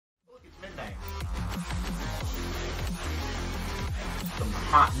Some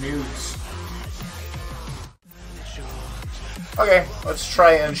hot nudes. Okay, let's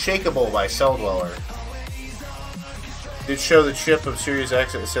try Unshakeable by Celldweller. Did show the chip of Series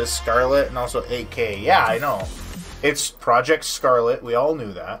X that says Scarlet and also 8K. Yeah, I know. It's Project Scarlet. We all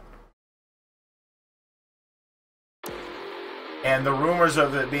knew that. And the rumors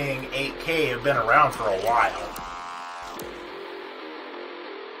of it being 8K have been around for a while.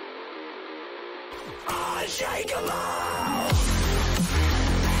 Unshakeable!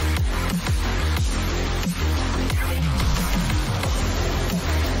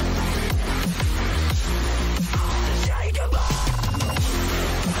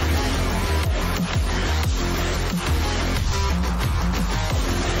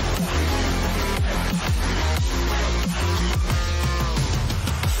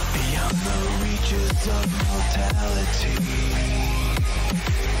 Of mortality,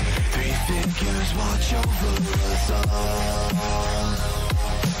 3 figures watch over us all.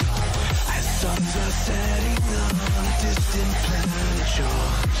 As suns are setting on a distant planet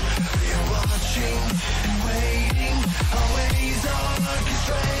shore, we're watching and waiting, our ways are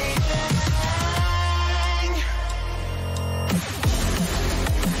orchestrating.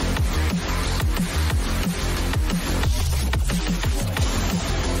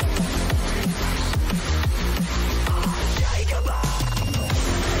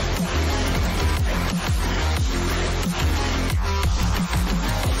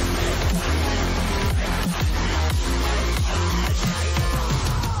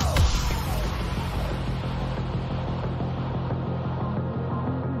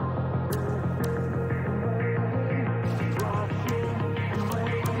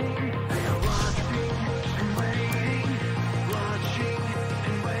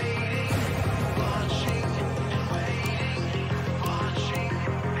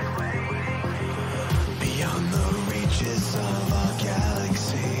 Of our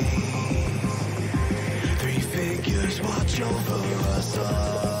galaxy, 3 figures watch over us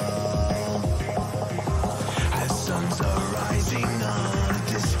all. As suns are rising on a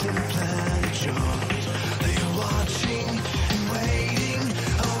distant planet shores, they are watching and waiting,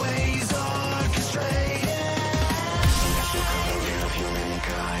 our ways are orchestrated. Special coloring of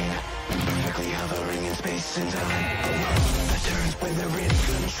humankind, perfectly hovering in space and time. A world that turns when they're in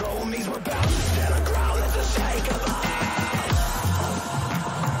control means we're bound to stand our ground. That's unshakable.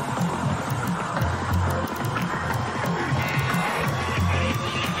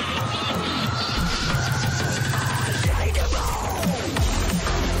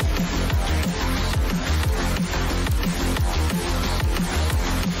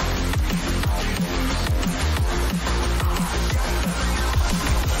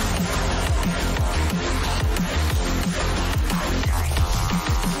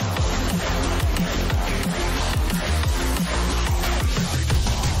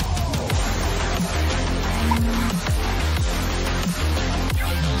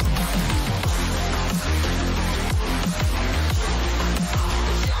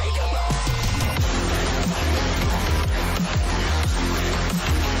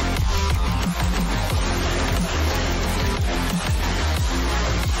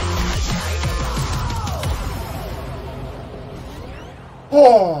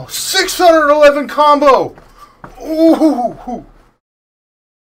 Oh, 611 combo! Ooh!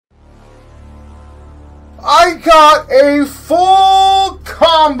 I got a full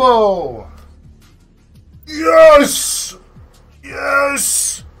combo! Yes!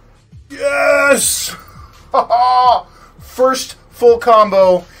 Yes! Yes! First full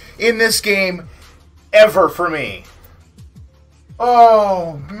combo in this game ever for me.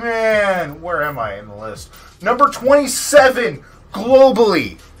 Oh, man. Where am I in the list? Number 27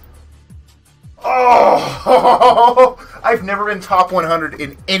 globally. Oh, I've never been top 100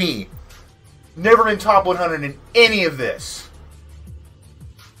 in any. Never been top 100 in any of this.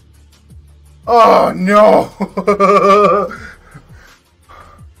 Oh, no.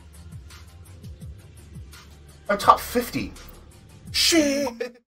 I'm top 50. Shit.